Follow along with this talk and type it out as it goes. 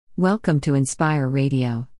Welcome to Inspire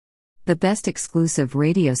Radio, the best exclusive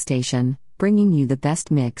radio station, bringing you the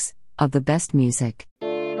best mix of the best music. I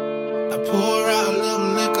pour out a little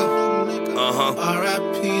liquor.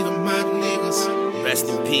 R.I.P. to my niggas. Rest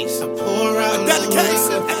in peace. I pour out a little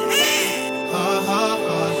liquor.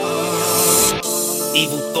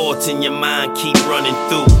 Evil thoughts in your mind keep running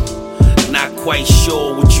through. Not quite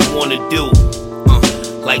sure what you wanna do.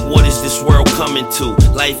 Like what is this world coming to?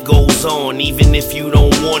 Life goes on even if you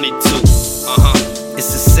don't want it to.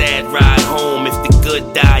 It's a sad ride home. If the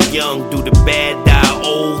good die young, do the bad die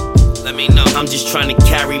old? Let me know. I'm just trying to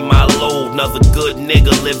carry my load. Another good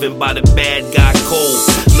nigga living by the bad guy code.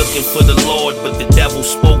 Looking for the Lord, but the devil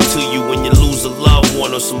spoke to you. When you lose a loved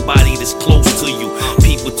one or somebody that's close to you,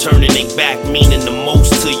 people turning their back, meaning the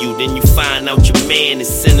most to you. Then you find out your man is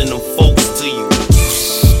sending them folks to you.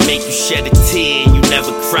 Make you shed a tear and you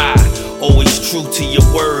never cry. Always true to your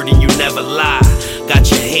word and you never lie.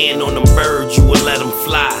 Got your hand on them birds, you will let them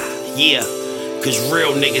fly. Yeah, cause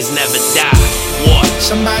real niggas never die. What?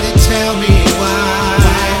 Somebody tell me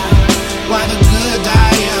why the good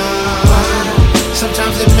die young.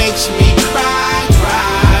 Sometimes it makes me cry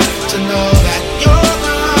to know that you're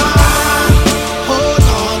gone. Hold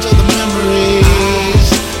on to the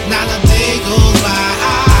memories. Not a day goes by.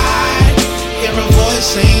 Hear a voice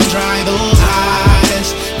saying dry those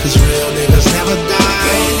eyes. Cause real niggas never die.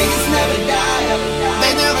 Real niggas never die.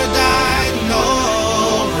 They never die, no.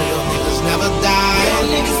 Real niggas never die. Real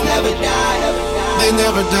niggas never die. They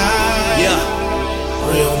never die. Yeah.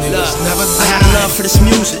 Real niggas never die. I had a love for this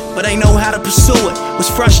music, but ain't know how to pursue it. Was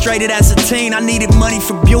frustrated as a teen, I needed money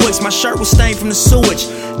for Buicks. My shirt was stained from the sewage.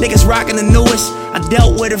 Niggas rocking the newest. I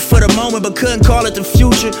dealt with it for the moment, but couldn't call it the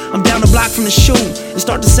future. I'm down the block from the shooting. It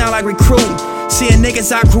start to sound like recruiting. Seeing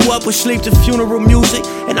niggas I grew up with sleep to funeral music,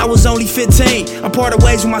 and I was only 15. I parted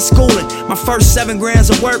ways with my schooling. My first 7 grams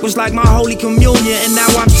of work was like my holy communion, and now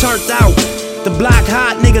I'm turned out. The block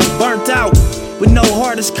hot niggas burnt out. With no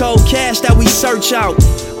heart, it's cold cash that we search out.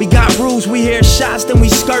 We got rules, we hear shots, then we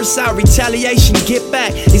skirts out. Retaliation, get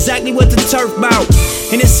back, exactly what the turf bout.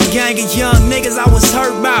 And it's a gang of young niggas I was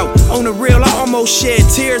hurt about. On the real, I almost shed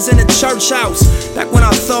tears in the church house. Back when I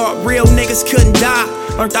thought real niggas couldn't die.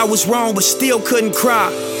 Learned I was wrong, but still couldn't cry.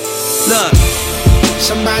 Look.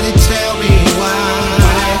 Somebody tell me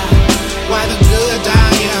why the good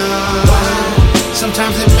die young.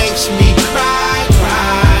 Sometimes it makes me cry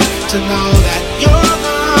to know that you're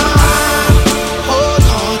gone. Hold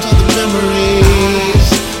on to the memories.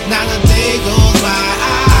 Not a day goes by.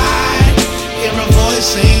 Hear a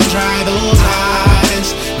voice saying dry those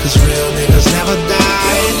eyes. Cause real niggas never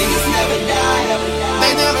die. Real niggas never die.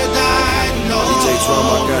 They never die, no.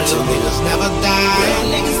 Real niggas never die. Real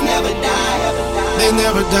niggas never die. They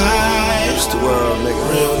never die. It's the world, nigga.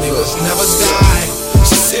 Real niggas never die.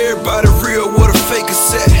 Since everybody real, what a fake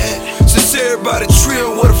cassette. Since everybody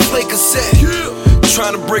trill, what a flake cassette.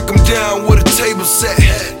 Trying to break them down with a table set.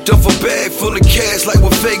 Duffel bag full of cash like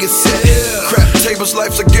what Vegas said. Crap tables,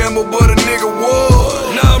 life's a gamble, but a nigga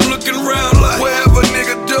won. Now I'm looking around like wherever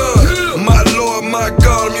nigga done. My Lord, my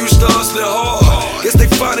God, I'm used to hustling hard. Guess they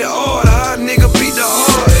find it hard, how a nigga beat the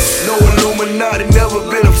odds. No Illuminati, never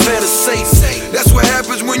been a fan of Satan. That's what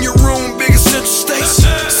happens when your room big as Central States.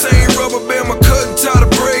 Same rubber band my cousin tied the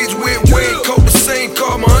braids with. Wayne coat the same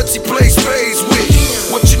car my auntie plays spades with.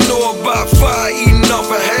 What you know about fire eating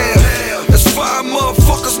off a half? That's 5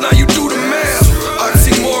 motherfuckers, now you do the math.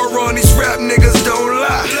 Oxymoron, these rap niggas don't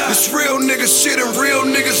lie. This real nigga shit and real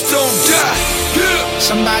niggas don't die.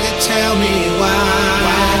 Somebody tell me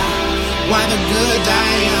why the good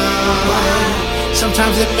die young.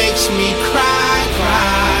 Sometimes it makes me cry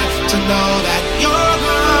to know that you're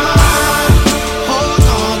gone. Hold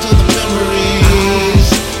on to the memories.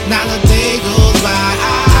 Not a day goes by.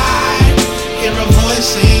 Hear a voice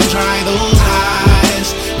saying dry those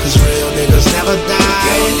eyes. Cause real niggas never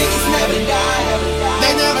die. Real niggas never die.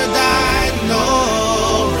 They never die, no.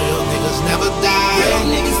 Real niggas never die. Real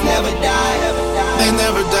niggas never die. They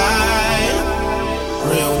never die.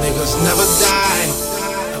 Real niggas never die.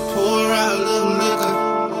 I pour out a little liquor.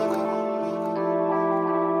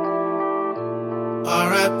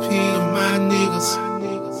 R.I.P. to my niggas.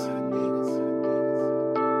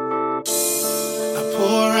 I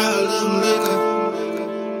pour out a little liquor.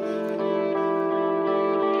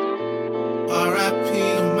 R.I.P.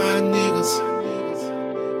 to my niggas.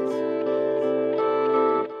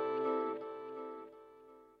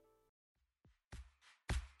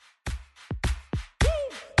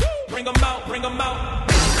 Bring 'em out, bring 'em out.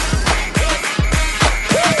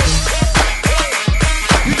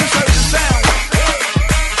 You just heard the sound.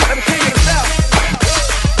 Let me king of the South.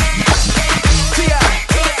 T.I.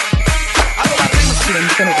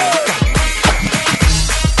 I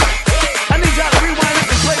need y'all to rewind this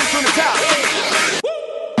and play this from the top.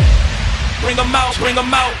 Bring 'em out, bring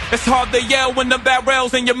 'em out. It's hard to yell when the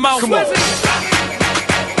barrel's in your mouth. Come on.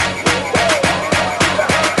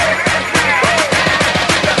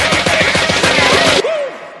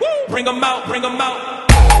 Bring 'em out, bring 'em out.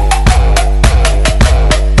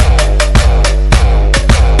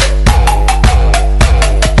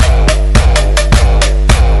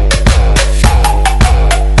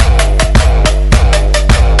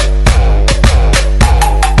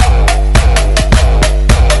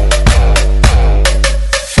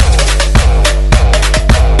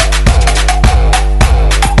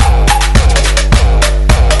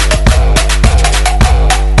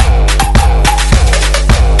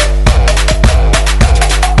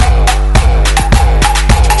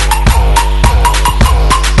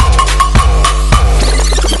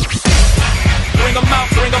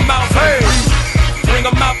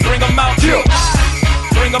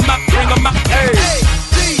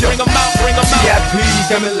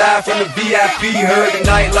 Coming live from the VIP, heard the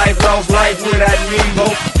nightlife, lost life without me.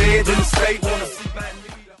 Both feds in the state wanna see my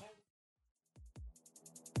need.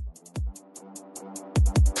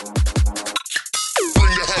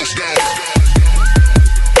 Bring the house down.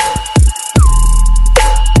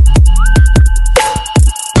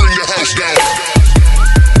 Bring the house down.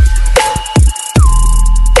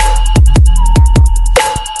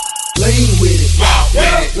 Lean with it, Rock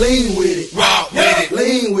with it, lean with it, rock with it,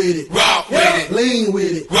 lean with it, rock with it, lean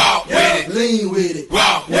with it, rock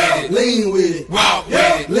with it, lean with it, rock with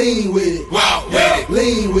it, lean with it, rock with it,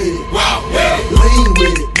 lean with it, rock with it, lean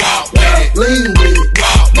with it, rock with it, lean with it, rock with it, lean with it,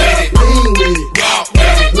 rock with it, lean with it, rock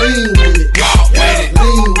with it, lean with it, rock with it,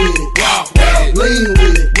 lean with it, rock with it, lean with it, rock with it, lean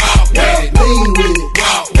with it, rock with it,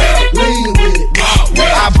 lean with it. rock with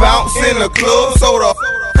it. I bounce in the club, so the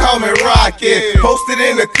call me Rocket. Posted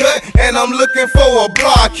in the cut, and I'm looking for a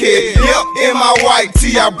blockhead. Yep, in my white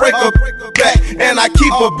tee, I break a back, and I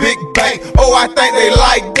keep a big bank. Oh, I think they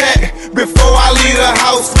like that. Before I leave the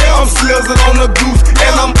house, I'm slizzing on the goose,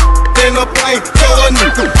 and I'm in the plane. So a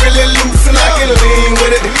nigga really loose, and I can lean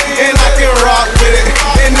with it, and I can rock with it.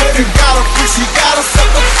 And if you got a fish, you gotta suck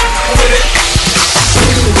a with it.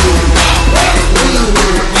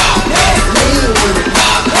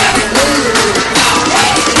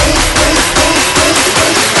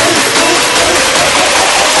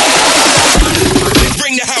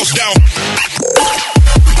 Bring the house down.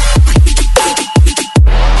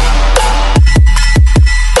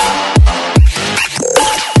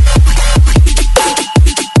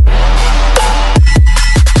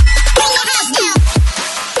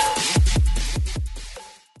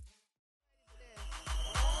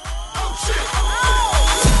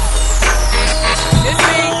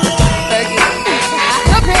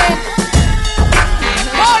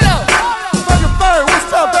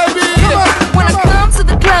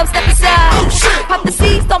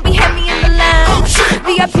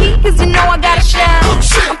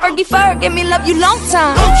 Give me love you long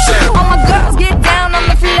time. All my girls get down on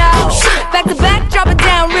the floor. Back to back, drop it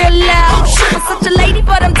down real loud. I'm such a lady,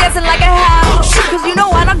 but I'm dancing like a house. Cause you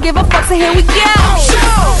know I don't give a fuck, so here we go.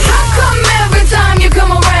 How come every time you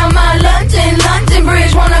come around my London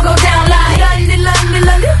Bridge wanna go down like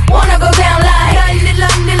London, wanna go down like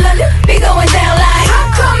London, be going down like.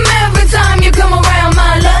 How come every time you come around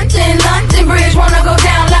my London Bridge wanna go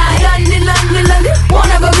down like London,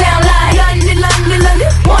 wanna go down like London,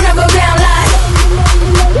 wanna go down like.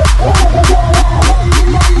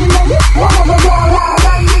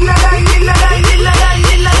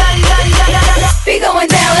 Be going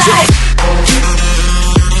down like.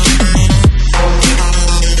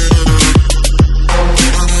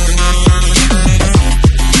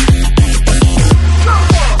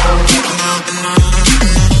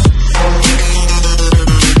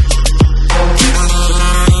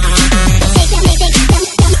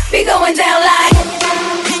 Be going down like.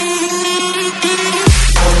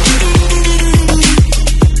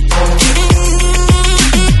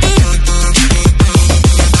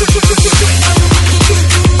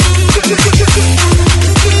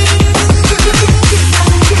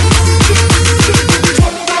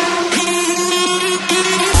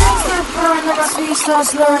 Start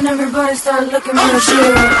slurring, everybody start looking real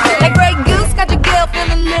chill. Like Grey Goose, got your girl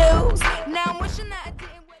feeling loose. Now I'm wishing that I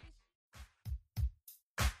didn't wait.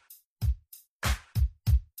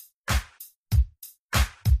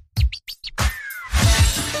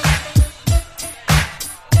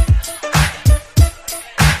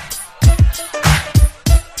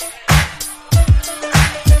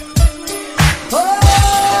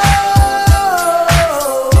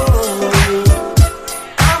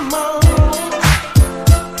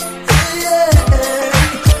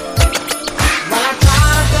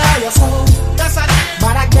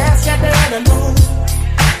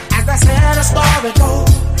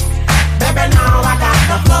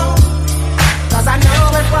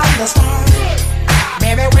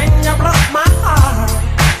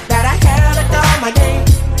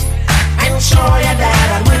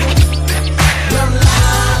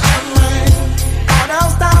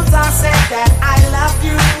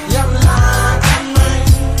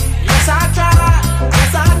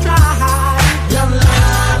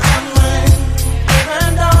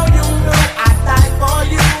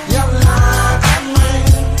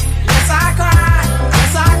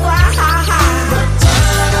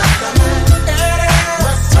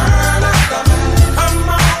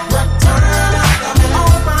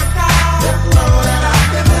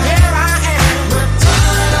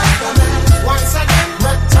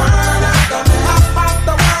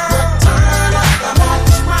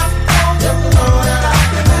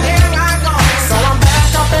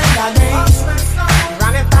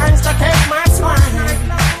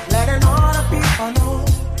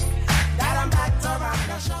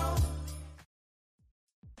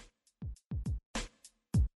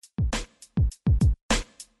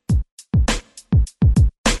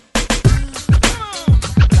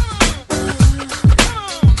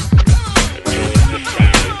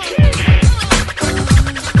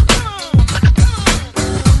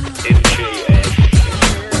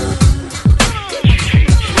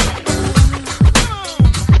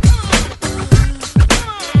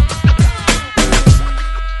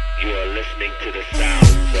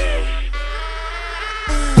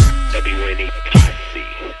 many posse.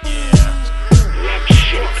 Lamp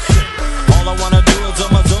shakes. All I wanna do is on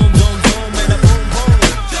my zoom, zoom, zoom, and a boom, boom.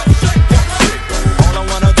 All I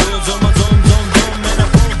wanna do is on my zoom, zoom, zoom, and a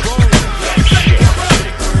boom, boom.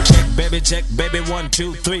 Check, baby, 1,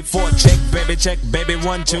 2, 3, 4. Check, baby,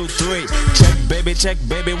 1, 2, 3. Check,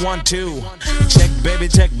 baby, 1, 2. Check, baby,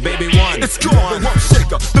 1. It's called the Rump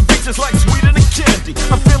Shaker. The beach is like sweeter than candy.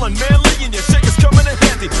 I'm feeling manly and your shaker's coming in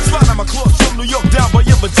handy. Sliding my clothes from New York down by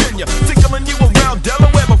Virginia. Tickling you around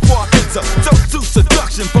Delaware before I enter. Dose to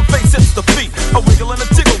seduction from face hips to feet. A wiggle and a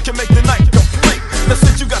jiggle can make the night complete. Now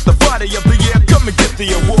since you got the body of the year, come and get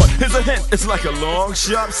the award. Here's a hint, it's like a long,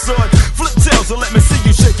 sharp sword. Flip tails and let me see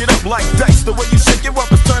you shake it up like dice. The way you shake it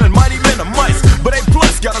up is turning mighty men to mice. But A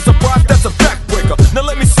plus got a surprise, that's a backbreaker. Now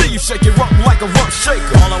let me see you shake it up like a rump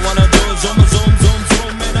shaker. All I wanna do is zoom, zoom, zoom,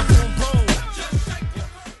 zoom, and a boom, boom.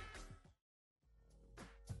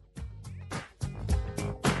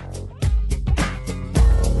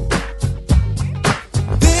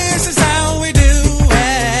 This is how we do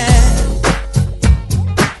it.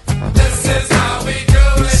 This is how we do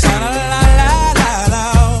it. Sha-la-la-la-la-la.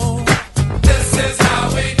 This is how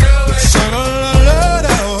we do it.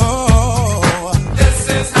 Sha-la-la-la-la. This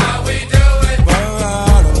is how we do it.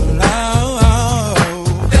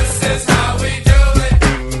 This is how we do it.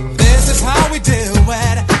 This is how we do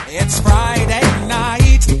it. It's Friday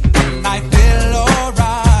night and I feel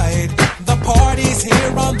alright. The party's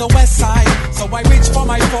here on the west side, so I reach for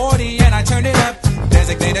my 40 and I turn it up.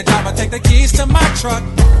 Designated driver, take the keys to my truck.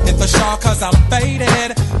 Hit the shawl cause I'm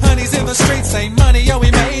faded. Honey's in the streets, say money, yo,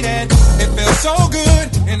 we made it. It feels so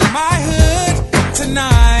good in my hood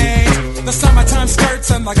tonight. The summertime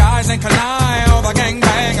skirts and the guys ain't canine. All the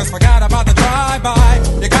gangbangers forgot about the drive-by.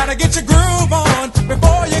 You gotta get your groove on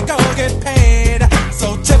before you go get paid.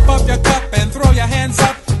 So tip up your cup and throw your hands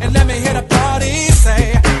up and let me hear the party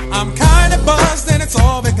say, I'm kinda buzzed and it's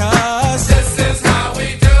all because this is how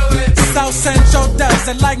we do it. South Central does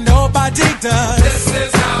it like nobody does. This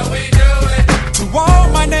is how we do it. To all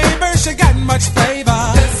my neighbors, you got much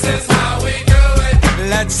flavor. This is how we do it.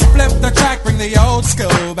 Let's flip the track, bring the old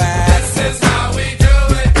school back. This is how we do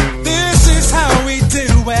it. This is how we do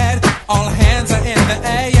it. All hands are in the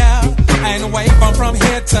air and wave on from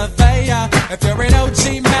here to there. If you're an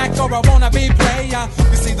OG Mac or a wannabe player,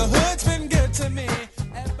 you see the hood's been good to me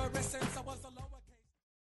ever since I was a lowercase.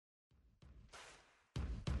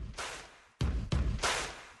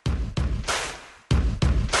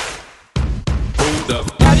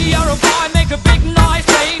 Daddy, you're a boy, make a big noise,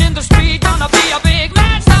 playing in the street, gonna be a big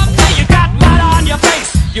man someday. You got mud on your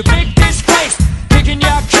face, you big disgrace, kicking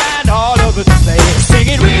your can all over the place,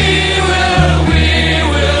 singing, we will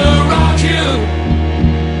rock you.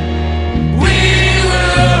 We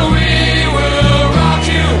will rock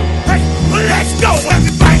you. Hey, let's go,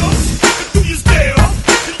 everybody. Do you still?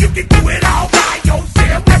 You can do it all by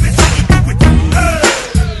yourself. Let me see you do it.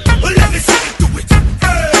 Let me see you do it.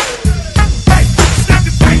 Hey, snap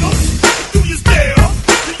your fingers. Do you still?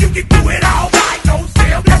 You can do it all by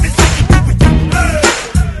yourself. Let me see you do it.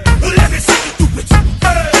 Let me see you do it.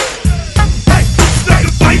 Hey, snap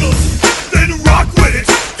your fingers. Then rock with it.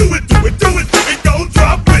 Do it, and don't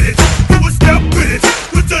drop with it. Do a step with it.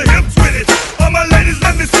 Put your hips with it. All my ladies,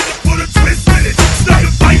 let me see you put a twist with it. Snap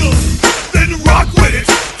your fingers. Then rock with it.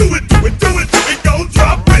 Do it, and don't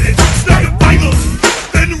drop with it. Snap your fingers.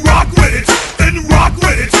 Then rock with it. Then rock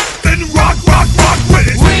with it. Then rock with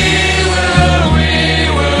it. We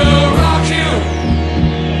will rock you.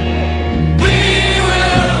 We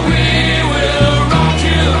will rock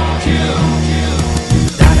you.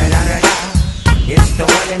 Da da da da da. It's the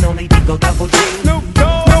one and only Digo Double G. Snoop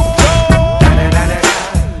Dogg. Da da da da da.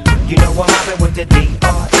 You know I'm mobbing with the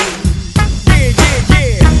D.R.E.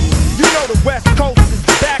 Yeah. You know the West Coast is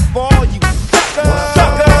back for all you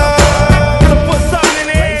suckers. So put something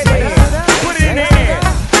in there. Put it in there.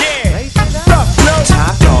 Yeah. Suck, no.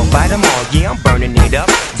 Top dog, bite them all. Yeah, I'm burning it up.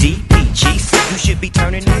 DPGC, you should be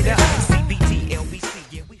turning it up. CBT, LBC,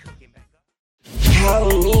 yeah, we hooking back up. Call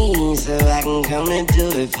me so I can come and do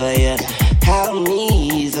it for ya. Call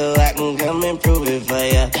me so I can come and prove it for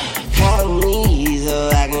ya. Call me so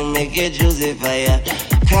I can make it juicy for ya.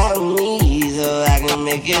 Call me so I can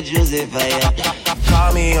make it juicy for ya.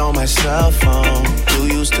 Call me on my cell phone. You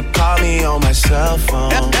used to call me on my cell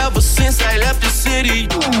phone. Ever since I left the city.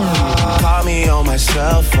 Call me on my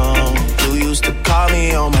cell phone. You used to call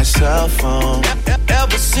me on my cell phone.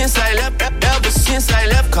 Ever since I left.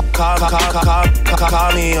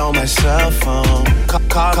 Call me on my cell phone.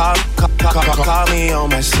 Call me on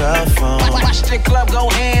my cell phone. Watch the club go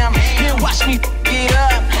ham and watch me get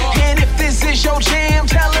up. And if this is your jam,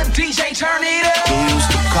 tell the DJ turn it up. You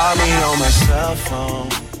used to call me on my love song.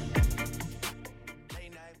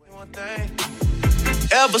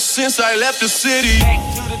 Ever since I left the city,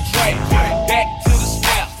 back to the track, back to the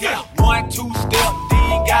snap. 1, 2 step,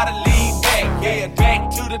 then gotta lean back. Yeah, back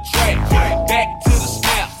to the track, back to the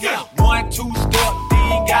snap. 1, 2 step,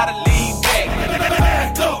 then gotta lean back.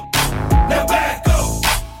 Back up, now back up,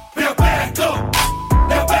 now back up,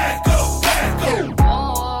 now back up, back up.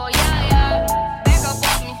 Oh yeah, yeah, back up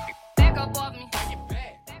off me, back up off me.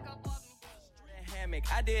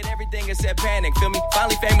 I did everything except panic, feel me?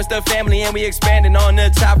 Finally famous, the family, and we expanding on the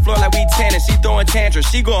top floor like we tanning. She throwing tantrums,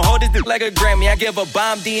 she gon' hold this dick like a Grammy. I give a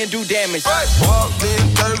bomb D and do damage. Walked in,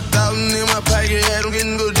 30,000 in my pocket, had them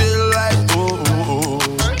getting good deal like, ooh.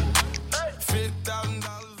 $50,000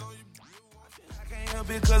 on your I can't help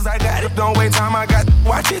it cause I got it, don't wait time, I got it.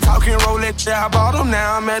 Watch it, talking, roll it, yeah, I bought them,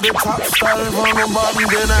 now I'm at the top. Started from the bottom,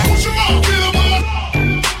 then I push them up, get them up.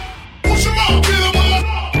 Push them up, get them up.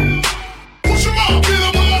 Push them up, get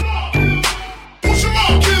them up. Push them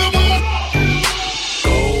up, get them up.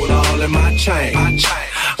 Gold all in my chain.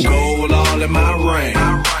 Gold all in my ring.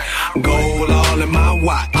 Gold all in my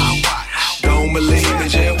watch. Don't believe it,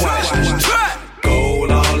 just watch.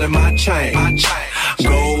 Gold all in my chain.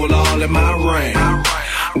 Gold all in my ring.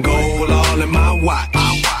 Gold all in my watch.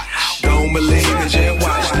 Don't believe it, just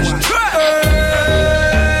watch.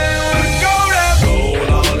 Gold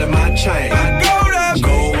all in my chain.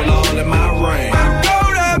 Gold all in my ring.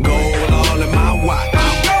 Gold all in my watch.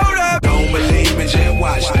 Don't believe me, just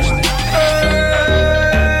watch.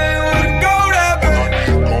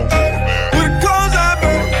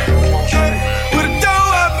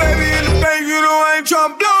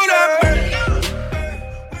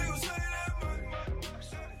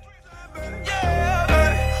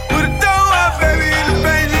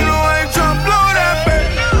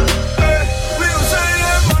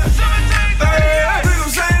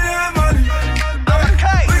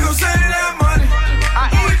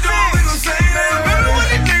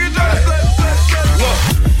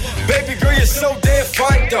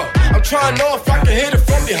 I'm trying to know if I can hit it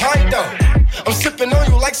from behind though. I'm sipping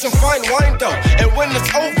on you like some fine wine though. And when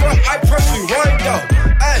it's over, I press rewind though.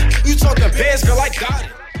 Ay, you talking bands, girl, I got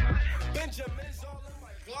it. Benjamin's all in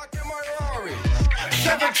my Glock and my Rari.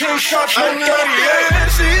 17 shots from 30, yeah,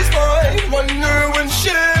 she's mine. Wonder when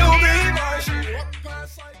she'll be mine. She walk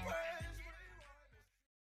past like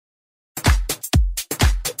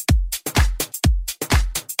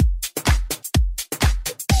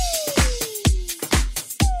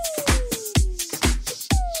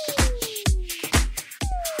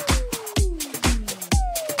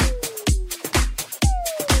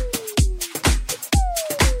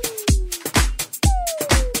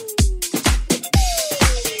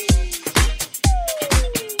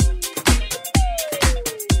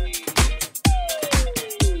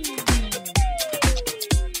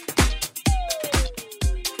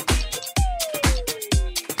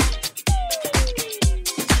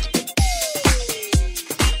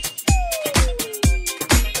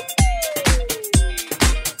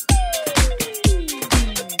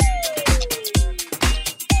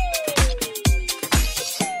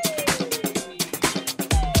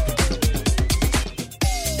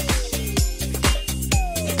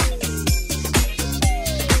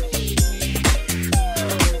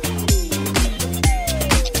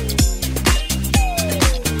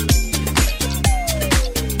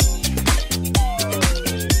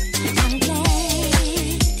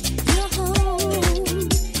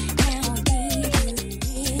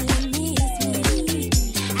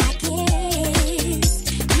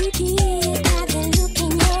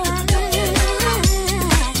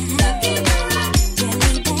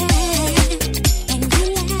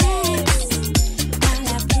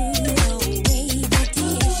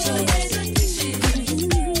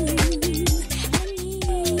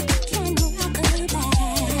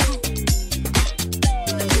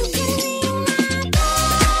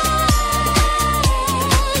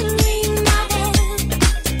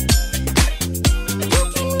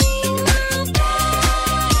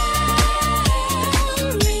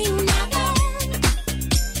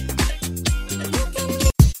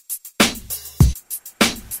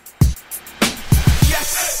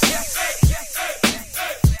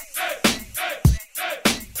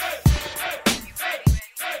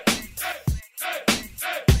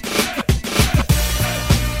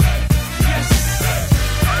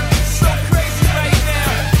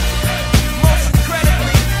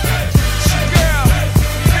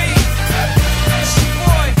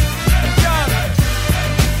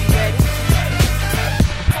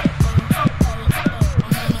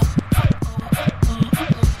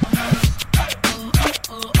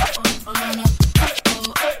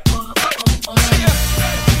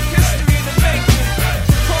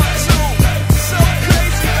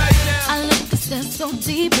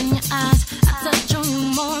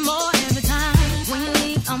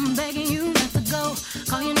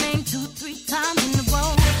name 2-3 times in a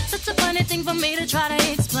row. Such a funny thing for me to try to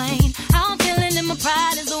explain. How I'm feeling and my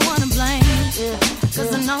pride is the one to blame. Yeah,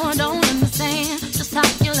 cause I know I don't understand just how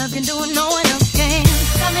your love can do it, no one else can.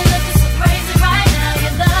 Got me looking so crazy right now.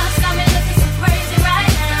 Your love got me looking so crazy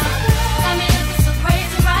right now. Got me looking so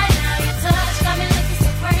crazy right now. Your touch got me looking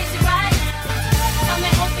so crazy right now. Got me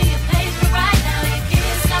hoping you page me right now. Your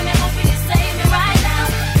kiss got me hoping you save me right now.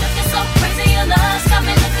 Looking so crazy, your love got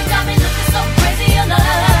me looking so crazy, your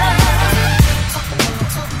love.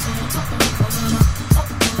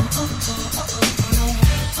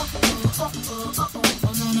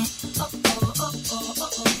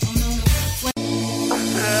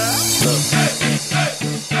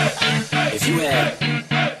 If you had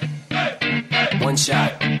one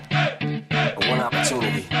shot or one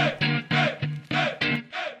opportunity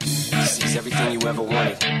to seize everything you ever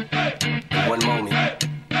wanted in one moment,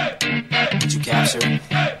 would you capture it?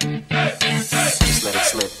 Just let it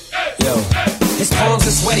slip. Yo, his palms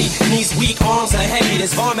are sweaty, knees weak, arms are heavy.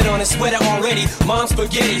 There's vomit on his sweater already. Mom's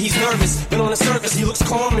spaghetti, he's nervous, but on the surface he looks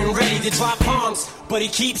calm and ready to drop bombs. But he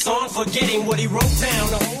keeps on forgetting what he wrote down.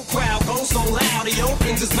 The whole crowd goes so loud, he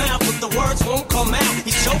opens his mouth, but the words won't come out.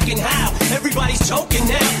 He's choking how? Everybody's choking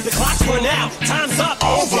now. The clock's run out, time's up,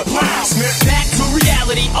 over. Back to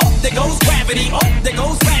reality, oh, there goes gravity. Oh, there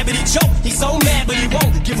goes gravity, choke. He's so mad, but he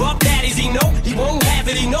won't give up that. Is he know? He won't have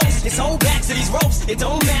it, he knows. His whole back to these ropes, it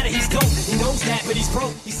don't matter, he's dope. He knows that, but he's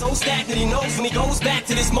broke. He's so stagnant, he knows when he goes back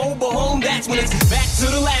to this mobile home, that's when it's back to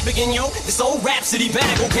the lab again, yo. This old rhapsody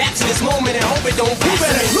bag will capture this moment and hope it don't pass. You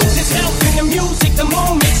better lose yourself in the music the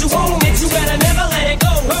moment you own it. You better never let it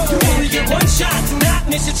go. You only get one shot, do not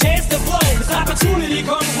miss your chance to blow. This opportunity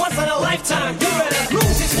comes once in a lifetime. You better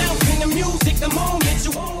lose yourself in the music the moment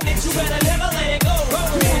you own it. You better never let it go.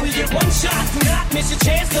 You only get one shot, do not miss your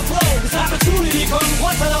chance to blow. This opportunity comes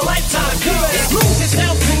once in a lifetime. You better lose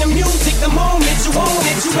yourself in the music the moment you own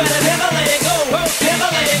it. You better never let it go. Never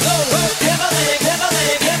let it go. Never let it, never let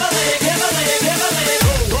it, never let it, never let it, never let it go.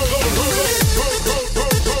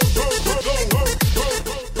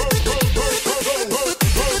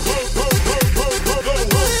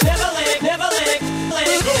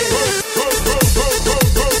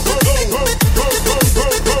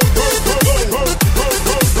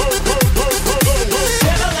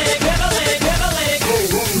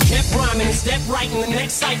 In the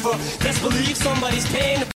next cipher, best believe somebody's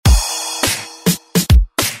paying the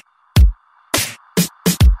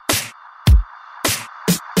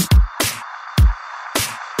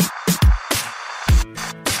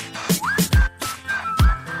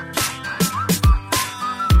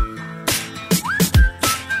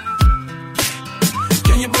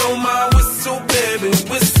Can you blow my whistle,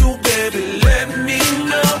 baby, let me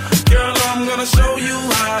know. Girl, I'm gonna show you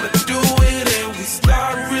how to do it, and we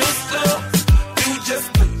start real slow.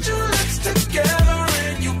 Just put your lips together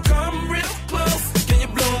and you come real close. Can you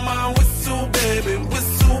blow my whistle, baby,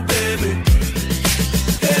 whistle, baby?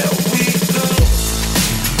 Here we go.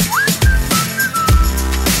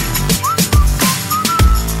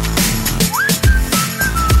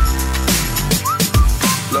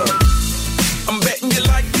 Look, I'm betting you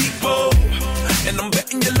like people, and I'm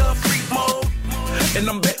betting you love freak mode, and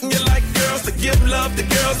I'm betting you like girls to give love to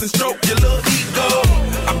girls and stroke your little ego.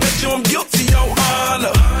 I bet you I'm guilty, your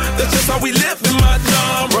honor. That's just how we live in my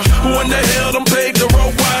genre. Who in the hell done paved the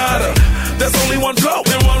road wider? There's only one blow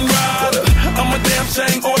and one rider. I'm a damn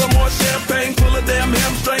shame, order more champagne, pull a damn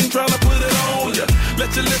hamstring, tryna put it on ya.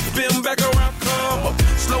 Let your lips spin back around, come up.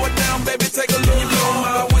 Slow it down, baby, take a look. Blow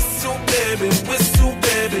my whistle, baby,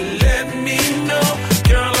 let me know.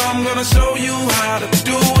 Girl, I'm gonna show you how to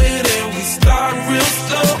do it, and we start real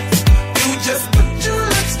slow. You just put your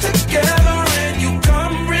lips together and you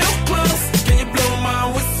come real close. Can you blow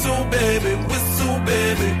my whistle, baby, whistle,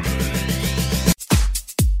 baby?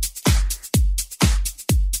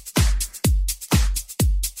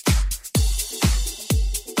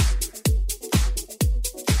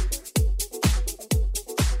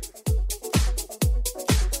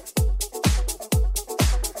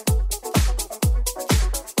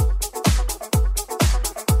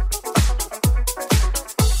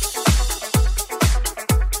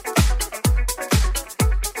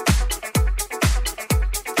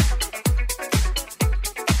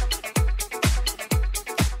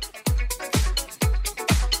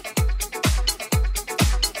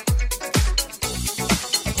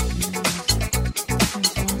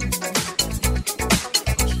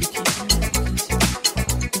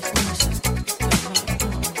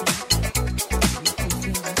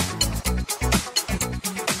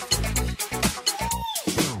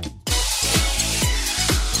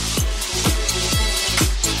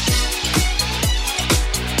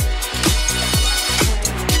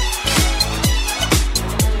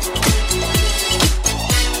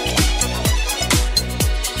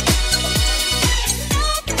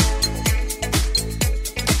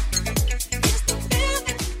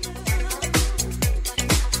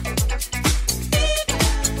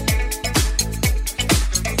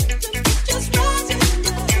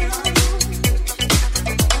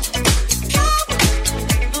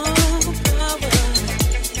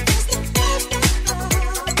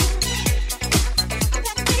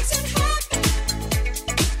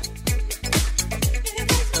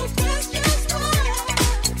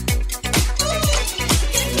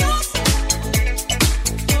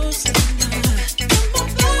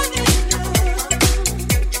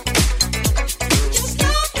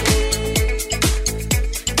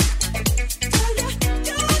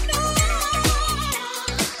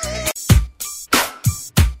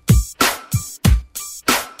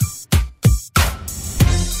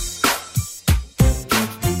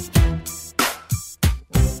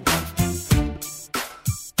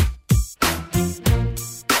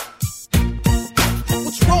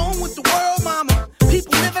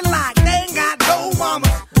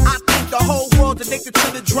 the whole world's addicted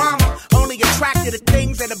to the drama. Only attracted to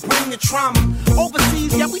things that'll bring the trauma.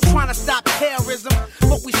 Overseas, yeah, we trying to stop terrorism,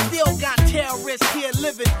 but we still got terrorists here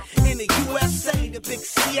living in the USA, the big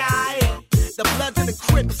CIA, the Bloods and the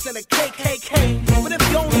Crips and the KKK. But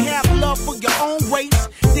if you only have love for your own race,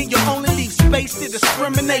 then you only leave space to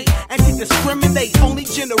discriminate. And to discriminate only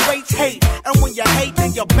generates hate. And when you hate,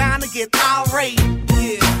 then you're bound to get irate.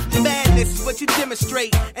 Yeah, madness is what you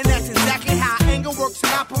demonstrate, and that's exactly how anger works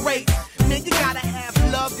and operates. Man, you gotta have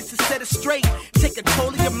love just to set it straight. Take control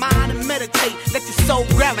of your mind and meditate. Let your soul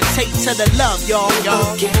gravitate to the love, y'all.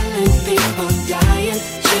 People killing, people dying,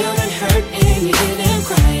 children hurt and you hear them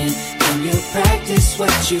crying. When you practice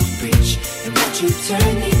what you preach and what you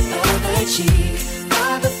turn the other cheek.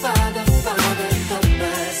 Father, Father, Father, help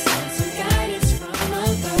us and some guidance from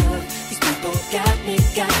above. These people got me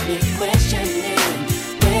questioning.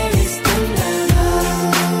 Where is the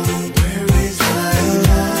love? Where is the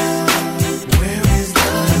love? Where is the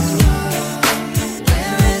love?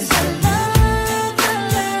 Where is the love?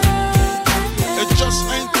 It just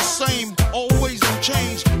ain't the same. Always in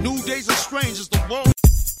change. New days are strange as the world.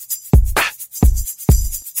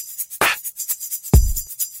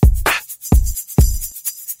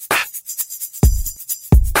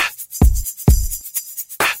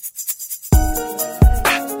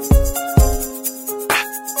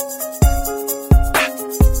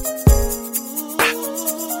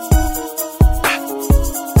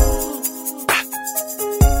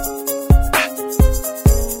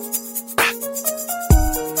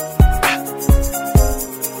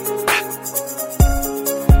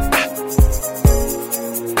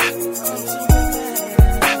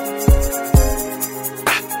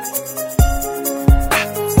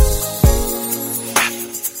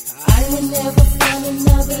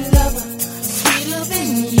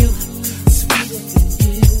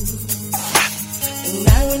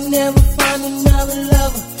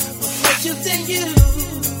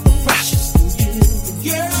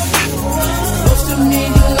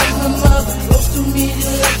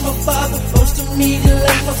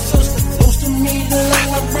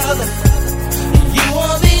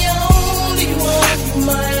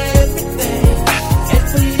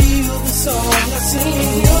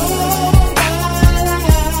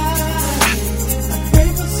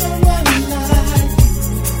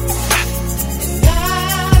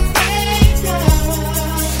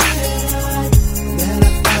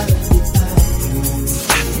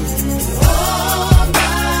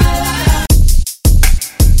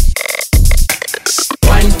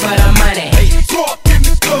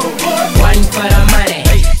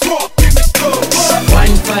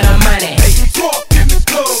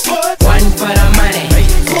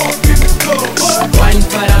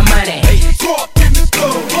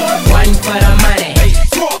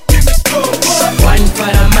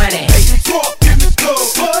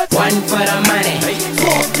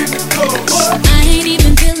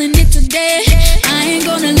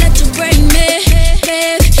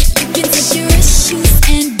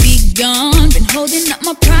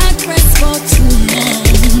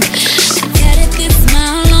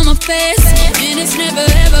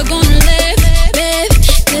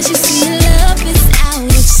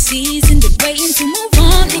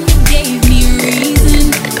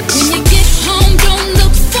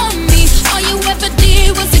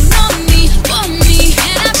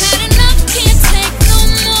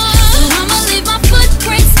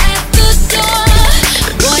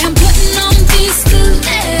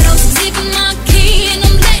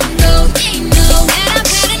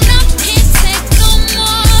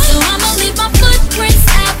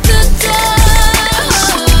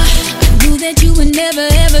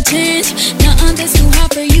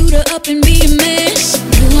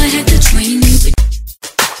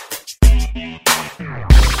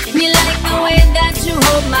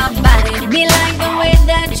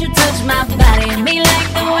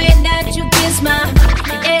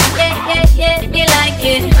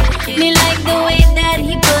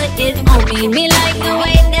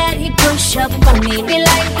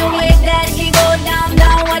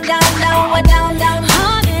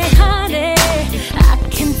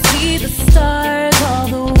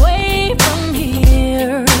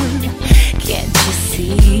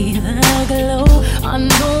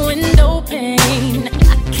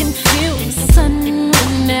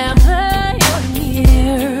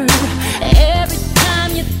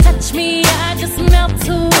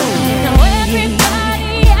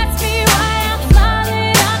 Everybody asks me why I'm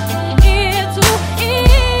smiling, I'm from ear to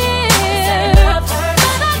ear.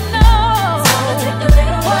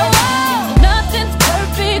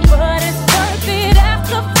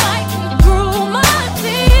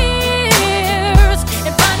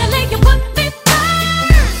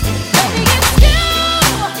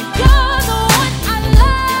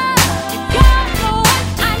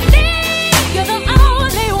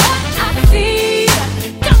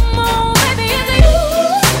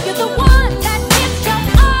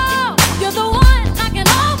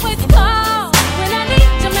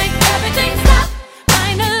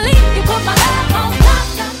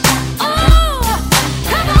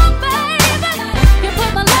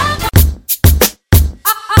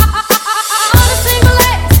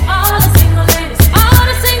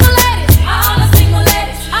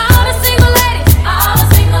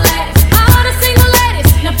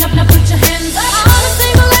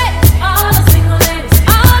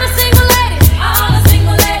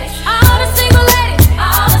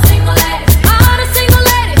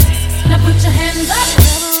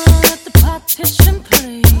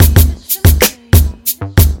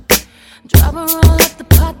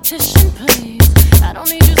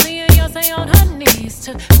 Beyonce on her knees.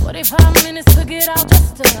 Took 45 minutes to get out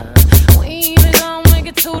just to. We ain't even gon' make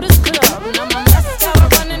it to this club. Now my mascara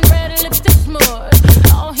running red, lipstick smudge.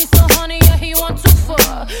 Oh, he's so horny, yeah, he wants to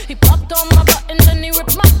fuck. He popped on my buttons and he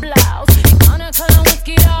ripped my blouse. He kinda color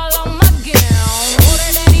whiskey all on my gown. Oh,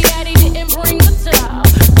 that daddy didn't bring the towel.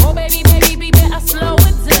 Oh, baby, I slow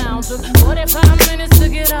it down. Took 45 minutes to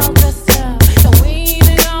get out just to. And we ain't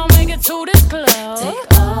even gon' make it to this club.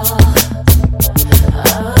 Take all of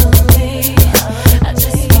me. I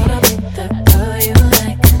just wanna be the girl you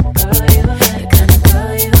like, girl you like, the kind of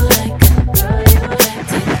girl you like, girl you like.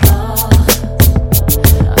 Take all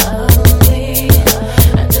of me.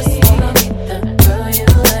 I just wanna be the girl you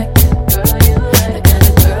like, girl you like, the kind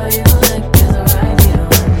of girl you like. Is right here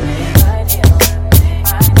with me, right here with me, right here with me.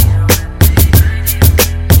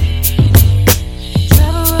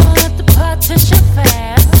 Travel around at the partition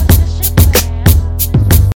fast.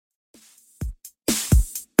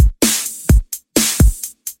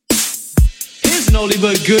 Here's an oldie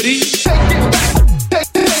but goodie.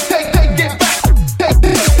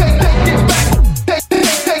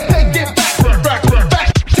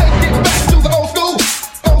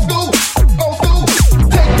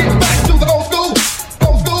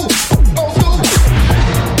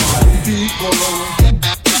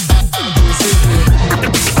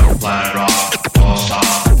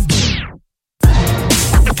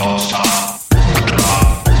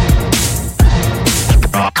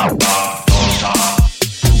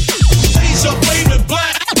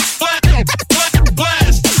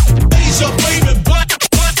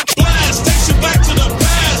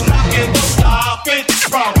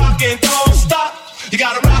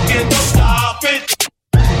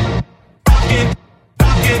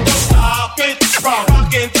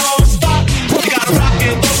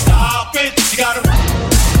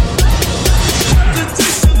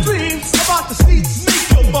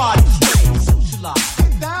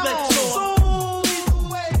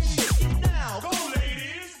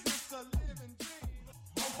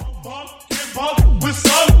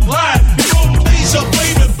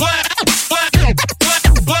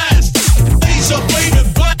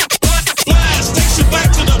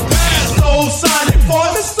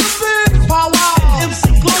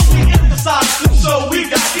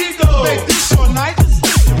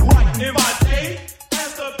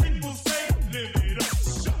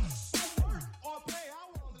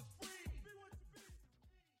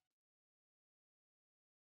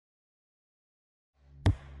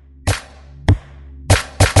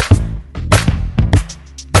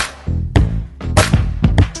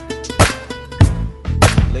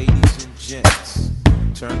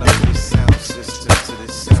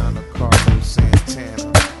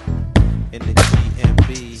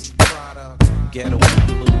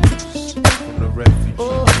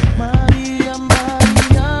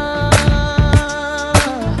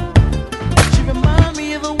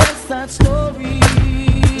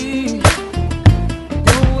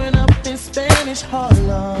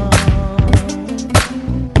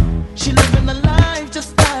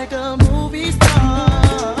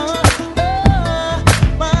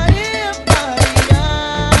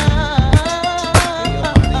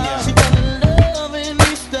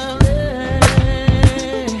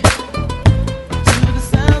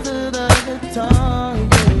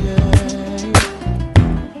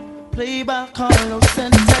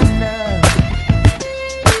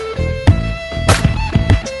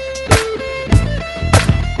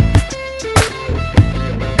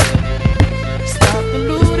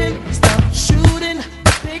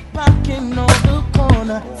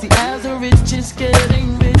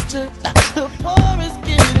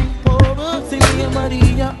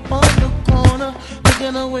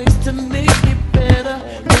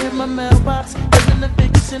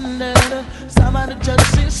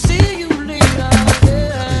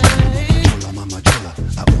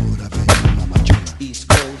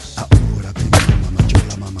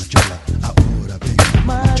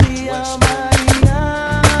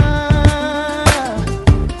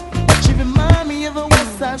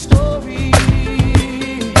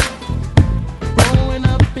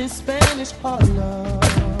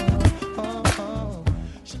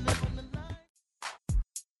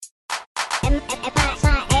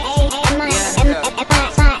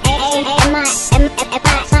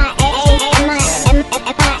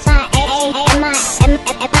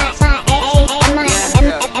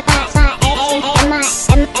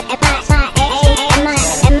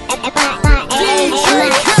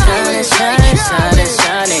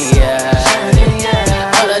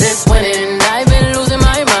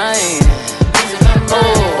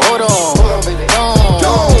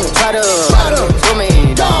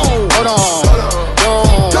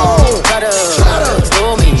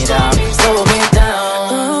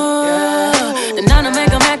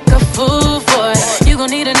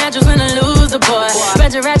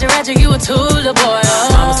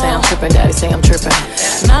 tripping, daddy say I'm tripping.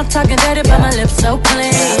 Mouth talking dirty, but my lips so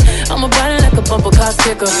clean. I'm a body like a bumper car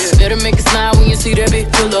sticker. Better make it smile when you see that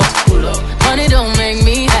big pull up. Money don't make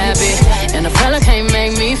me happy, and a fella can't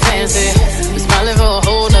make me fancy. We smiling for a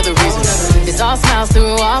whole nother reason. It's all smiles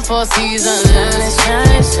through all 4 seasons. Shining,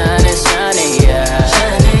 shining, shining, shining, yeah.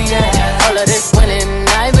 Shining, yeah. All of this winning,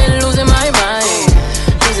 I've been losing my mind.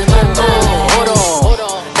 Losing my mind. Hold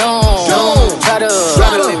on, don't try to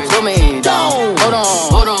slow me down. Hold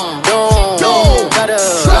on, don't try to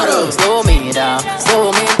slow me down.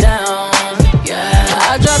 Yeah,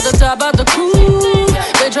 I dropped the top out the coupe.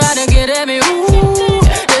 They try to get at me, ooh.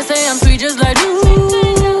 They say I'm sweet just like you.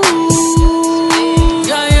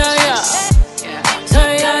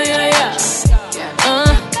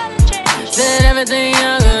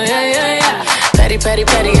 Petty,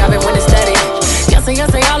 petty, I've been winning steady. Yes,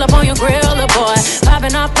 say all up on your grill, little boy.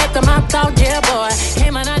 Popping off, peck them out, thought, yeah, boy.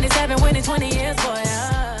 Came in 97, winning 20 years, boy.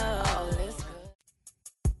 Oh, let's go.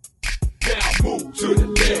 Now move to the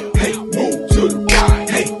left, hey, move to the right,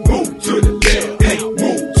 hey, move to the left, hey,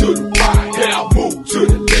 move to the right. Now move to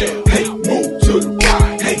the left, hey, move to the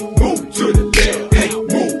right, hey, move to the left, hey,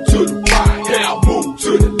 move to the right. Now move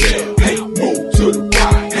to the left, hey, move to the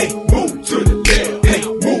right, hey, move to the left, hey,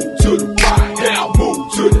 move to the right. Now move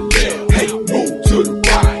to the left, hey, move to the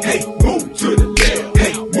right, hey, move to the left,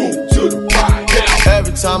 hey, move to the right. Now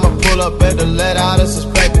every time I pull up at the let out, it's a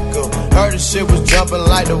spectacle. Heard the shit was jumping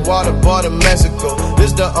like the water boy to Mexico.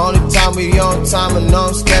 This the only time we on time and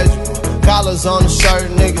on schedule. Collars on the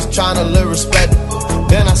shirt, niggas tryna live respectable.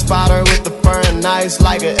 Then I spot her with the fur and ice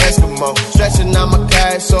like an Eskimo. Stretching out my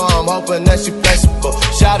cash, so I'm hoping that she flexible.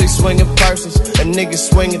 Shawty swinging purses, and niggas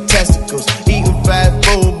swinging testicles. Eating fast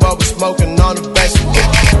food, but we smoking on the vegetables.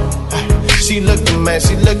 She looking, man,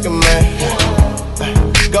 she looking, man.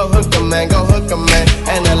 Go hook 'em, man, go hook 'em, man.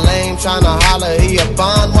 And the lame tryna holler, he a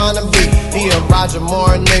Bond wannabe. He a Roger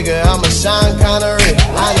Moore nigga, I'm a Sean Connery.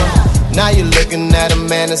 I know. Now you looking at a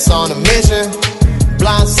man that's on a mission.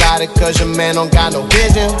 Blindsided cause your man don't got no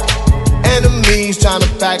vision. Enemies tryna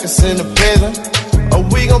pack us in the prison. Or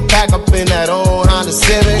we gon' pack up in that old Honda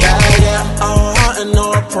Civic. Yeah, all heart and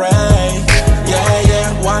no pray.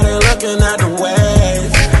 Yeah, why they looking at the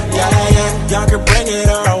waves? Yeah, y'all can bring it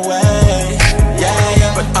our way.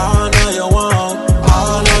 Yeah, but all know you won't,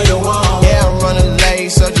 all know you won't. Yeah, I'm running late,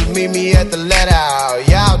 so just meet me at the let out.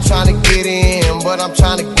 Y'all tryna get in, but I'm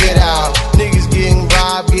tryna get out. Niggas getting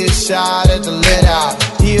robbed, get shot at the let out.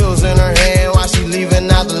 Heels in her hand while she leaving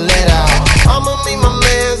out the let out. I'ma meet my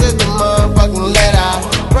mans at the motherfucking let out.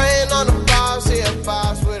 Praying on the boss, see a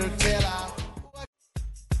boss with her tail out.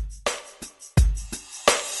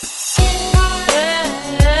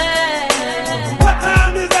 what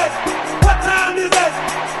time is it? What time is it?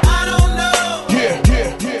 I don't know. Yeah.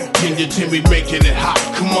 Can you tell me making it hot?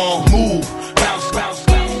 Come on, move. Bounce, bounce,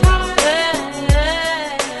 bounce.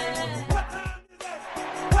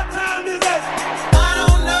 What time is it? I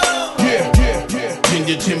don't know. Yeah. Can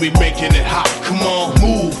you tell me making it hot? Come on,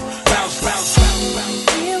 move. Bounce, bounce, bounce, bounce.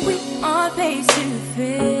 Here we are face to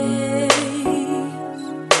face,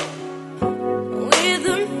 with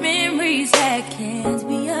the memories that can't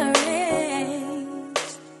be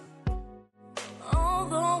erased.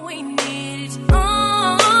 Although we need each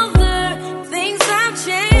other, things have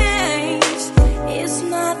changed. It's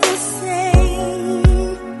not the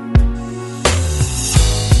same.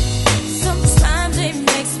 Sometimes it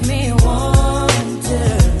makes me wonder,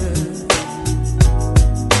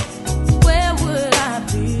 where would I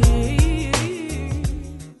be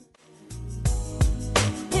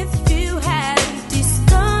if you hadn't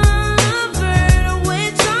discovered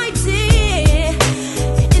which I did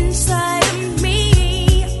inside of me?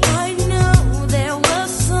 I know there was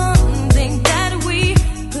something that we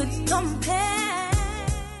could compare.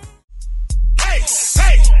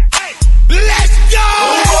 Let's go!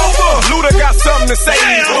 Move over. Luda got something to say.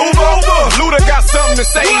 Move over. Luda got something to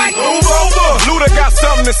say. Move over. Luda got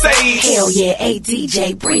something to say. Hell yeah, hey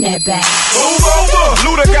DJ, bring that back. Move over.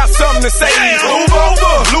 Luda got something to say. Move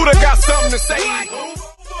over. Luda got something to say.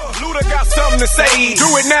 Luda got something to say.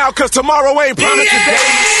 Do it now, cause tomorrow ain't promised today.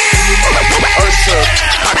 Ursa,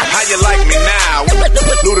 how you like me now?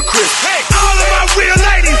 Ludacris. Hey, all of my real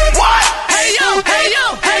ladies. What? Hey yo, hey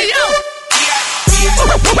yo, hey yo.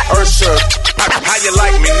 Ursa, how you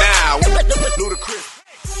like me now? Ludacris.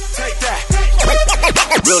 Take that.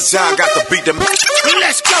 Real John got the beat.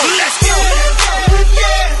 Let's go, let's go. Let's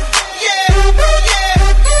go.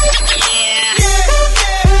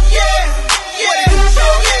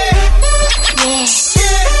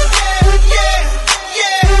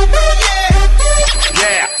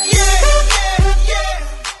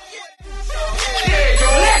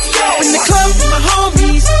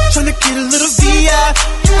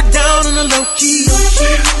 kinda low key.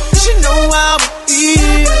 She know how it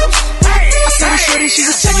feels. I saw the shorty, she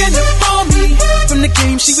was checking up on me. From the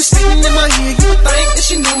game, she was spitting in my ear. You would think that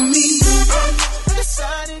she knew me. I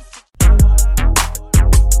decided.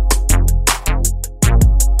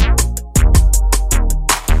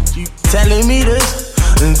 You telling me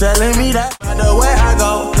this and telling me that. The way I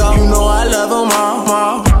go, you know I love them all.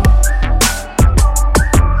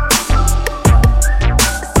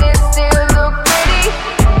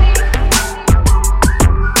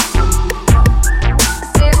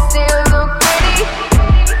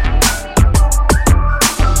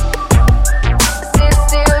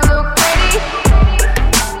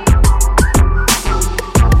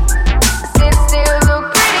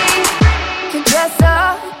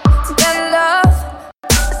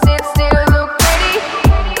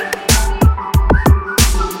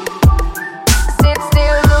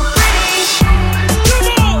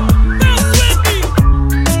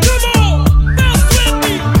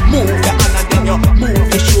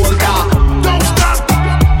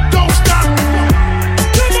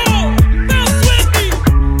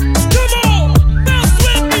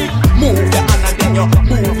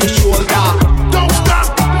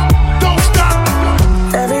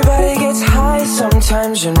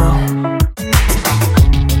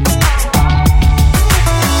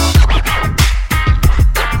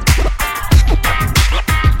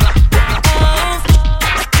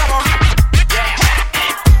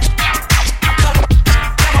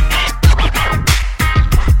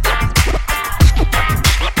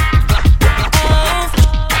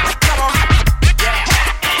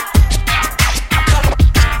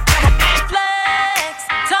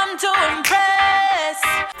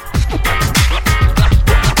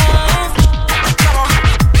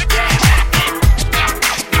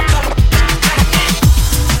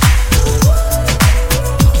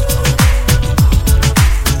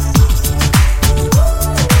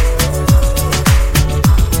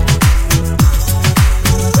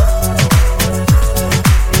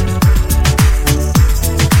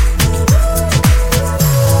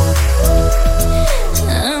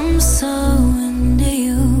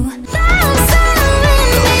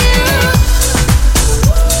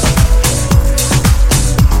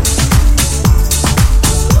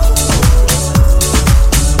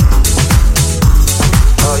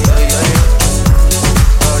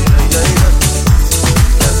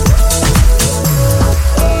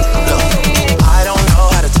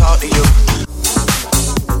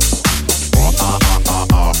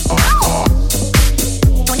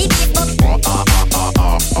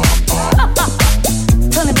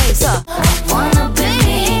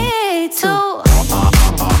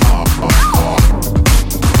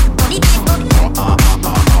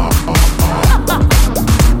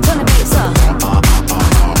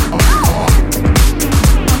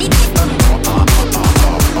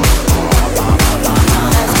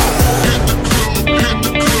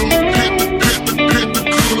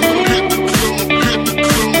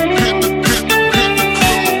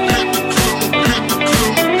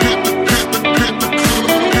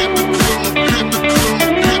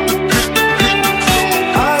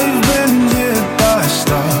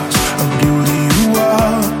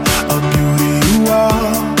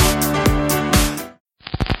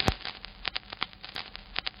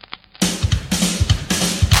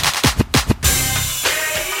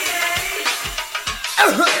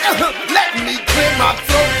 Let me clear my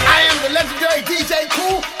throat. I am the legendary DJ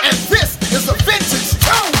Cool, and this is a vintage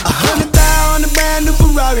tone. 100,000 on a brand new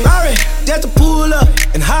Ferrari. Just to pull up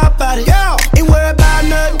and hop out it. Ain't worried about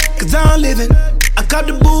nothing, cause I'm living. I got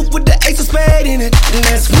the booth with the ace of spade in it. And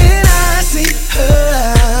that's when I see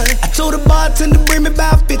her. I told the bartender bring me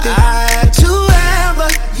about 50. I had to have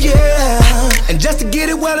her, yeah. And just to get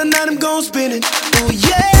it well, and I'm gon' spin it. Oh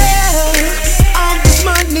yeah, all this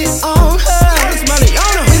money on her. All this money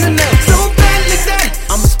on her. In the neck, so bad like that.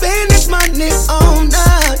 I'ma spend this money on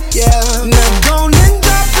her, yeah. Now go and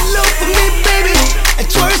drop it low for me, baby. And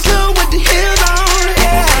twerk slow with the heels on,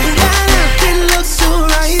 yeah. It looks so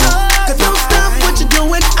right. Cause don't stop what you're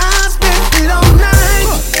doing, I'll spend it all night.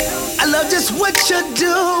 I love just what you're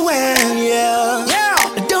doing, yeah.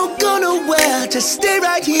 Don't go nowhere, just stay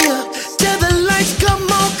right here till the lights come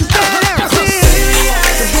on, cause that's it.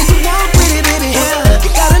 So when you walk with it, baby,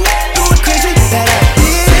 you got a neck going crazy, that I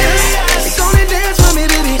feel. You're gonna dance for me,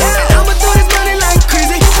 baby, and I'ma throw this money like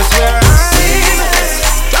crazy. I swear I am.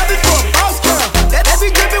 Drop it for a boss girl, that be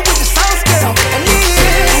dripping with the sauce, girl. And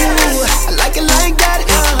yeah, I like it like that.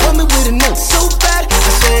 Hold me with a note so bad, I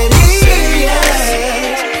said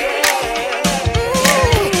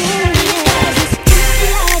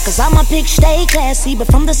Cause I'm a pick, stay classy, but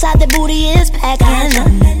from the side the booty is packing.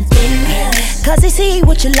 Cause he see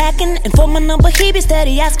what you're lacking, and for my number he be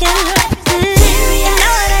steady asking. And no,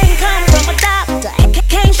 it ain't come from a doctor, it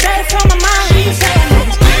came straight from my mind.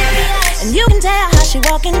 And you can tell how she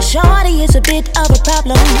walking, shorty is a bit of a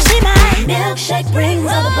problem. See, my milkshake brings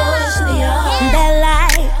other boys to the yard. That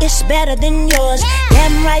life is better than yours.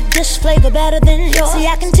 Damn right, this flavor better than yours. See,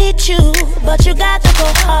 I can teach you, but you got to go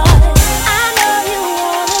hard. I know you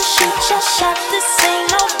wanna shoot your shot, this ain't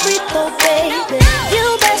no free throw, baby.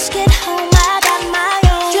 You best get home, I got my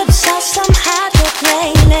own. Drip sauce, some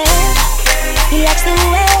hydroplaning. He likes the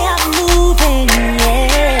way I'm moving,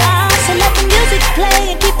 yeah. So let the music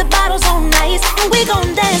play and keep the bottles on ice, and we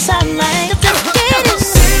gon' dance all night. Just get it.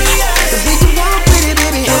 The way you walk with it,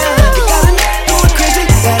 baby, you got me going crazy.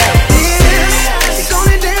 You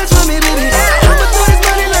gonna dance for me, baby. I'ma throw this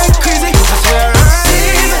money like crazy. I swear I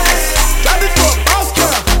see it. Drop it for a boss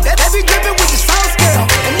girl. That be dripping with the sauce, girl.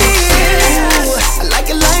 And I like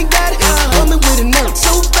it like that. Hold me with a note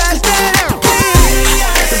so fast. The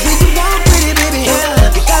way you walk with it, baby,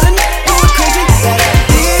 you got me going crazy.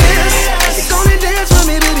 You gonna dance for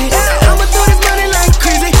me, baby. I'ma throw this money like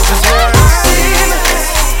crazy. I swear I see it.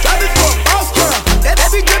 Drop it for a boss girl. That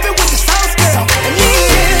be dripping with the sauce, girl. And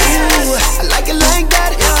I like it like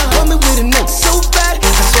that. Hold me with a note so fast.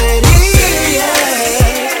 I said,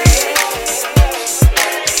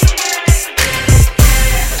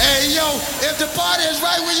 Hey, yo, if the party is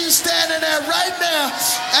right where you standing at right now,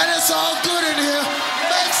 and it's all good in here,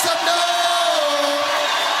 make some noise.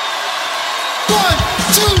 1,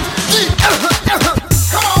 2, 3.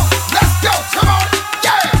 Come on, let's go. Come on,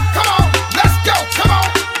 yeah. Come on, let's go. Come on,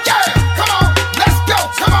 yeah. Come on, let's go.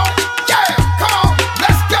 Come on, yeah. Come on,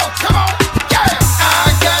 let's go. Come on, yeah. I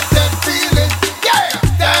got that feeling, yeah.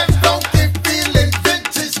 That funky feeling.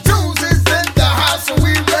 Vintage tunes is in the house, and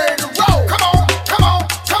we ready to roll. Come on, come on,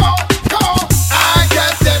 come on, come on. I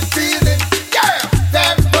got that feeling, yeah.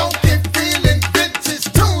 That funky feeling. Vintage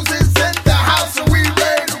tunes is in the house, and we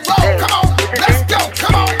ready to roll. Come on, let's go.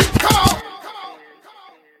 Come on, come on.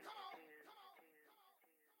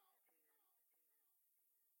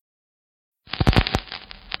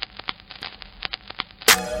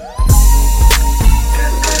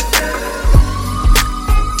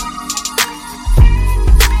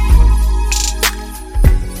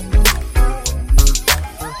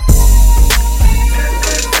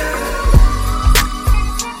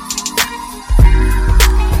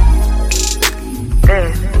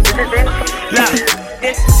 Look,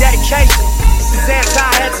 this is dedication. This is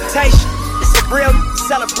anti-hesitation. It's a real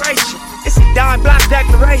celebration. It's a dime block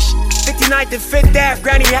declaration. 59th and 5th Ave,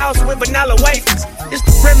 granny house with vanilla wafers. It's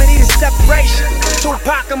the remedy to separation.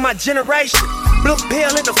 Tupac of my generation. Blue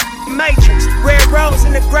pill in the matrix. Red rose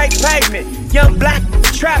in the great pavement. Young black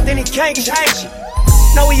trapped and he can't change it.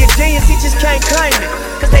 Know he a genius, he just can't claim it.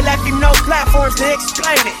 Cause they left him no platforms to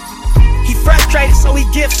explain it. He frustrated, so he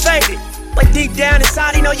get faded. But deep down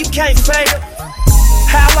inside, he know you can't fade it.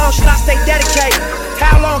 How long should I stay dedicated?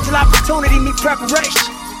 How long till opportunity meet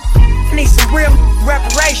preparation? I need some real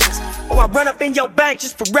reparations, or I run up in your bank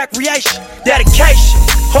just for recreation. Dedication,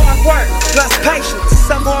 hard work, plus patience.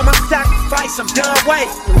 Some more of my sacrifice, I'm done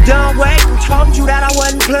waiting. I'm done waiting, told you that I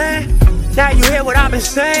wasn't playing. Now you hear what I've been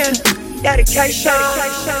saying. Dedication.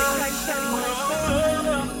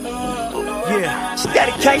 Yeah,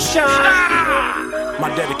 dedication. My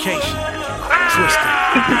dedication. Twisted.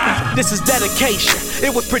 This is dedication.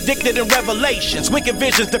 It was predicted in Revelations. Wicked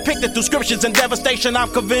visions depicted through scriptures and devastation.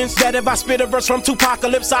 I'm convinced that if I spit a verse from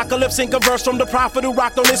Tupacalypse, I could lip sync a verse from the prophet who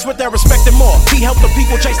rocked on this with their respect and more. He helped the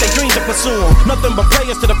people chase their dreams and pursue them. Nothing but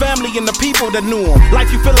prayers to the family and the people that knew him.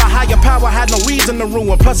 Life you feel a higher power had no reason to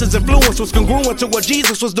ruin. Plus his influence was congruent to what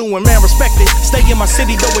Jesus was doing. Man, respect it. Stay in my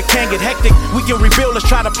city though it can get hectic. We can rebuild, let's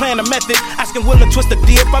try to plan a method. Asking Will to twist the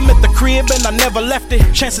dip. I'm at the crib and I never left it.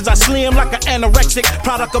 Chances I slim like an anorexic.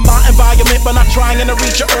 Product of my environment, but not trying to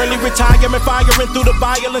reach an early retirement. Firing through the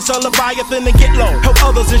violence of Leviathan and get low. Help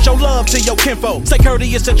others and show love to your kinfolk. Stay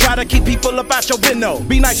courteous to try to keep people up out your window.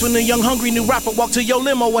 Be nice when the young hungry new rapper walk to your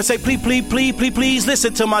limo and say please, please, please, please, please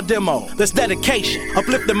listen to my demo. That's dedication.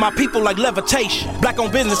 Uplifting my people like levitation. Black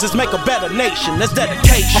owned businesses make a better nation. That's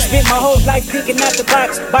dedication. I spent my whole life thinking out the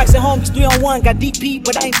box. Boxing homies 3-on-1, got DP,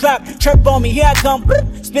 but I ain't dropped. Chirp on me, here I come.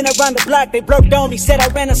 Spin around the block, they blurred on me. Said I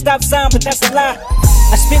ran a stop sign, but that's a lie.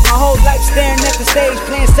 I spent my whole life staring at the stage,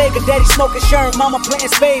 playing Sega, daddy smoking Sherm, mama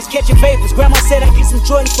playing spades, catching favors. Grandma said I get some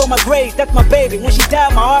Jordan for my grave, that's my baby. When she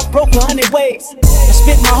died, my heart broke 100 100 ways. I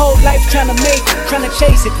spent my whole life trying to make it, trying to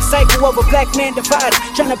chase it. The cycle of a black man divided,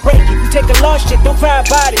 trying to break it. You take a lost shit, don't cry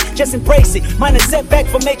about it, just embrace it. Mine a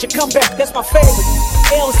setback for major comeback, that's my favorite.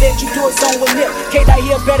 L said you do it on with nip, Kate I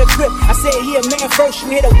hear better grip. I said he a man first,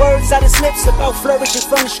 you hear the words out his lips about flourishing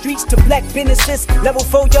from the streets to black businesses. Level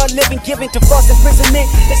 4 y'all living, giving to false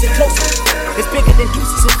imprisonment. Listen closer, it's bigger than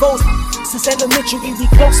deuces and foes. Since elementary we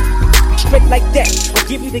close, straight like that. I'll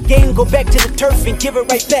give you the game, go back to the turf and give it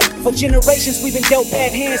right back. For generations we've been dealt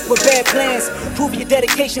bad hands with bad plans. Prove your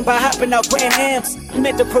dedication by hopping out Grand Amps. You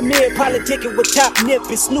meant to premiere politicking with Top Nip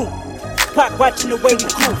and Snoop. Clock watching the way we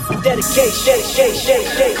crew. Dedication.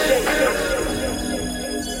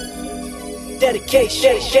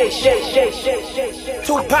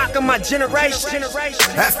 Tupac of my generation.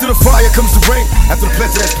 After the fire comes the rain, after the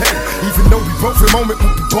pleasure that's pain. Even though we broke for the moment,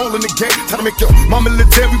 we'll be balling the game. Time to make your mama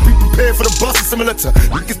military, be prepared for the bus. Similar to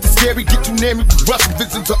niggas the scary, get too near me, we rushing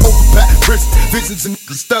visions of overpacked prisons, visions and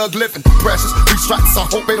thug living, precious. Three strikes, I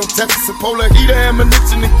hope they don't test us. And polar heater,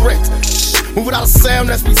 ammunition and grit. Move without a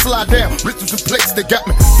sound as we slide down. Rituals and plates, they got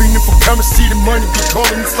me feeling for currency. The money be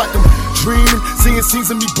calling, it's like I'm dreaming. Seeing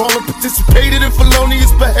scenes of me balling, participated in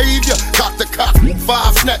felonious behavior. Got the cop,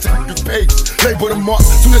 5 snatching his pages. Label the mark,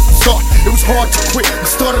 soon as we start, it was hard to quit. We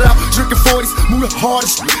started out drinking 40s, moving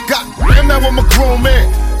hardest. Got now I'm a grown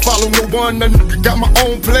man. Follow no one, and got my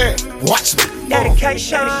own plan. Watch me.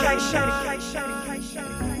 Dedication.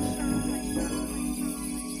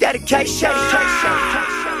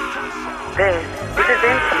 This is intimate. This is a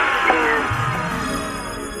vintage tune.